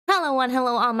Hello one,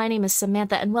 hello all, my name is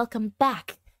Samantha and welcome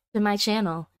back to my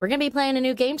channel. We're gonna be playing a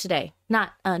new game today.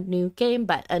 Not a new game,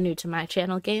 but a new to my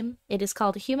channel game. It is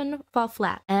called Human Fall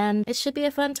Flat, and it should be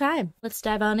a fun time. Let's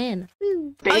dive on in.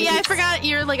 Woo. Oh yeah, I forgot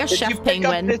you're like a chef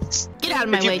penguin. Get out of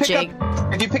my way, Jake.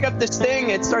 If you pick up this thing,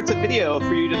 it starts a video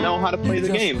for you to know how to play the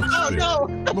game. Oh no!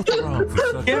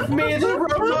 Give me the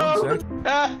remote!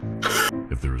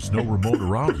 If there is no remote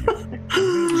around you,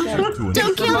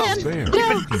 don't kill him!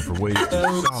 Looking for ways to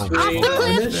solve off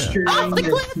the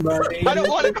cliff! I don't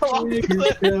want to go off the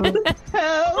cliff!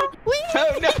 Help!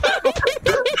 Oh no!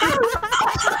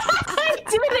 I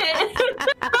did it!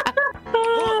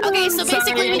 Okay, so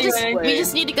basically we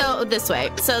just need to go this way.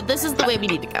 So this is the way we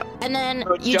need to go. And then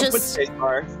you jump with just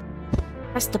spacebar.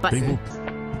 press the button.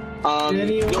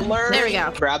 You'll learn. There we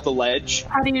go. Grab the ledge.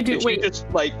 How do you do? Wait. Just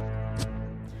like,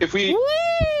 if we.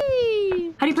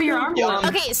 Whee! How do you put your arm down?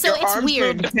 Okay, so your it's arms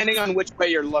weird. move depending on which way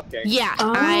you're looking. Yeah,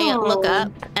 Oh. I look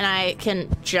up and I can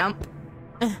jump.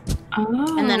 Oh,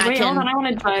 And then I wait, can hold on, I want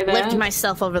to try that. lift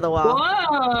myself over the wall.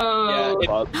 Whoa!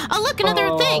 Yeah. Oh, look,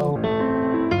 another thing.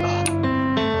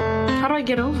 How do I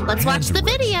get over? Let's watch the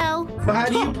video. How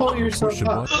do you pull yourself push a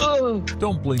up? button.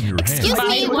 Don't blame your Excuse hand.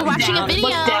 me, we're watching a video.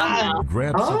 Look down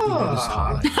Grab something that is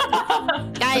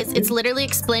high. Guys, it's literally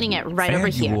explaining it right over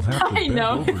And you here. will have to I bend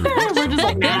know. over your We're just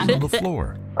like hands that. on the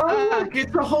floor. Oh,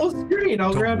 get the whole screen.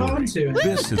 I'll Don't grab worry. onto.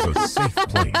 This is a safe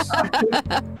place.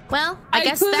 Well, I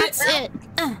guess put that's it-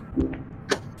 it.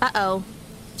 Uh-oh.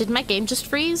 Did my game just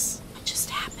freeze? What just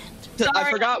happened?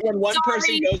 I forgot when one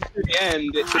person goes to the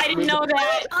end. It I didn't know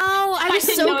that. Oh, I was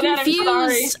didn't so know that, I'm sorry.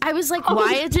 confused. I was like,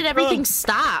 why did everything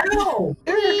stop? No,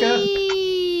 Erica.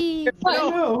 Whee!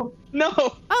 No. No,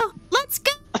 Oh, let's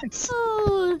go!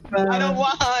 Oh. I don't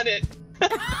want it.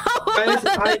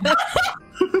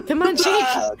 Come on, Jake.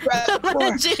 Grab the Come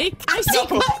on, floor. Jake. I see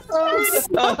cliffs.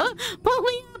 Pull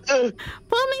me up.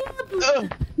 Pull me up. Oh,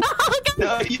 God.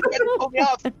 No, you gotta pull me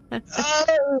up.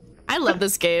 I love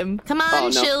this game. Come on, Oh,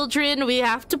 no. children. We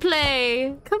have to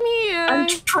play. Come here. I'm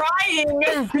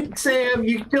trying. Sam,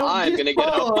 you don't I'm gonna get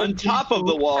up on top of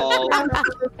the wall.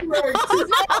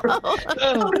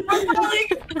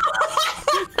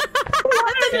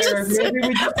 There, maybe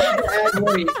we just have to add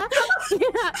weight.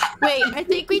 Wait, I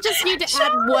think we just need to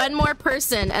add one more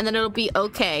person and then it'll be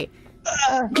okay.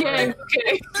 Okay,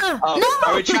 okay. Oh,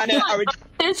 are we trying to? Are we?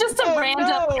 There's just a random.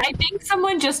 no. I think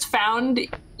someone just found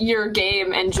your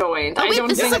game and joined. Oh, I wait, don't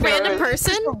this is think a random they're-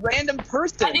 person? A random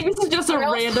person. I think this is just a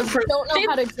random person. Don't know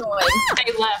how to join.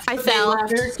 They left. I They fell.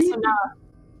 left, so now-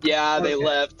 Yeah, they Okay.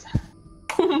 left.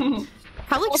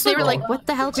 Probably because they were like, what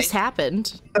the hell just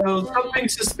happened? So something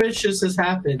suspicious has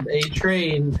happened. A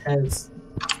train has.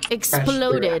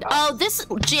 Exploded. Oh, this,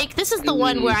 Jake, this is the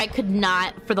one where I could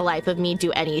not, for the life of me,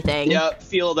 do anything. Yeah,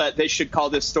 feel that they should call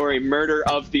this story "Murder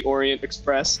of the Orient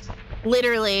Express."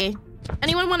 Literally.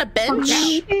 Anyone want a bench?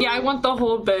 Yeah, I want the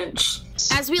whole bench.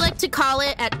 As we like to call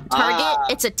it at Target,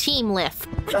 it's a team lift.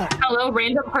 Hello,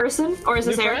 random person, or is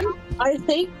this New Eric? friend?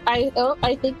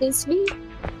 I think it's me.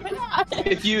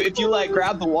 If you like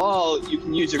grab the wall, you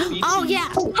can use your feet Oh, yeah.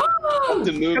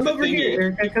 to move Come the over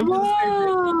here, thingy. Erica. Come to the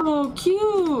Whoa,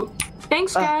 cute.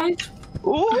 Thanks, guys.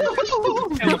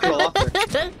 Ooh. Chemical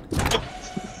offer.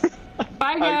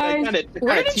 Bye, I guys. kinda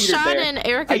Where did teetered Sean there. and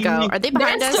Erica go? Are they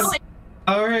behind They're us? still-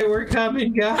 All right, we're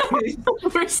coming, guys.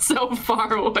 We're so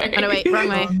far away. Oh, no, wait, wrong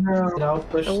way. Oh, no. I'll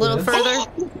push A little this. further.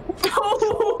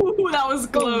 Oh, that was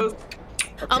close.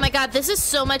 Oh my god, this is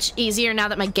so much easier now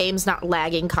that my game's not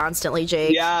lagging constantly,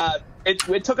 Jake. Yeah, it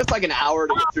took us like an hour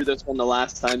to get through this one the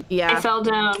last time. I Yeah. fell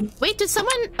down. Wait, did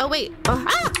someone... Oh, wait. Oh,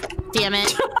 ah! Damn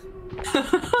it. Are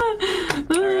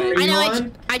I you know,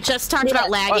 on? I just talked about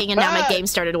lagging and now my Ah! game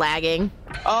started lagging.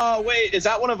 Oh wait, is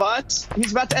that one of us?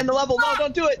 He's about to end the level. No,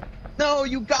 don't do it. No,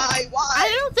 you guy. I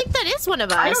Why? don't think that is one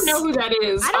of us. I don't know who that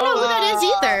is. I don't know who that is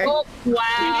either. Oh,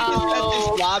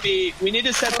 wow. We need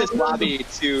to set this lobby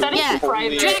to. That is Yeah,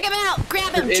 private. drag him out!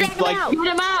 Grab him! It's Drag him like- out! Get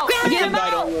him out. Grab Get him him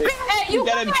Invite out. only. Hey, you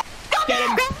Get him! Get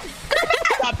him!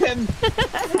 Stop him!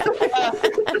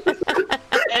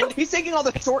 And he's taking all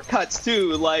the shortcuts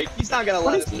too. Like he's not gonna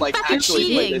let us like You're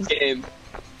actually play cheating. this game.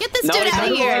 Get this No, dude he's out of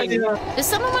not here! cheating. Does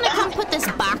someone want to come put this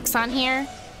box on here?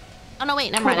 Oh no,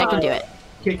 wait, never mind, I can do it.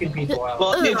 Kicking people out.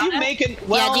 Well, if you make it,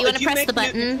 well, Yeah, do you if wanna press make the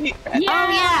button? it- Oh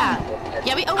yeah!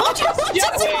 Yeah, we... Oh, what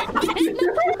just happened?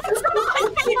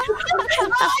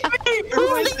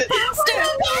 Holy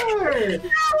bastard!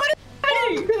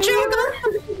 Drag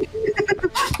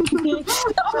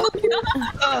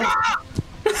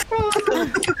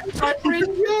My friend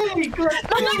Jake!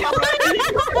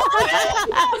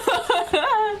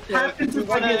 Happens with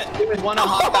wanna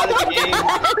hop out of the game and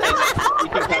you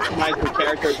can customize the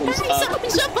characters and stuff.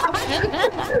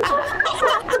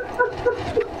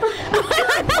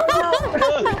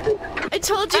 I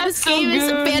told you this game is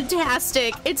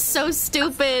fantastic. It's so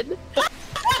stupid.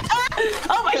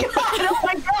 Oh my god! Oh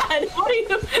my god! What are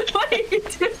you doing,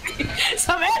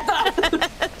 Samantha?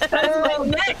 That is my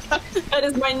neck. That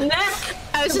is my neck.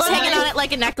 I was just hanging on it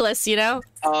like a necklace, you know.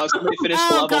 Somebody finished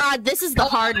the Oh level. god, this is the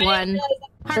hard one.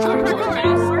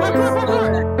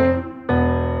 Parkour.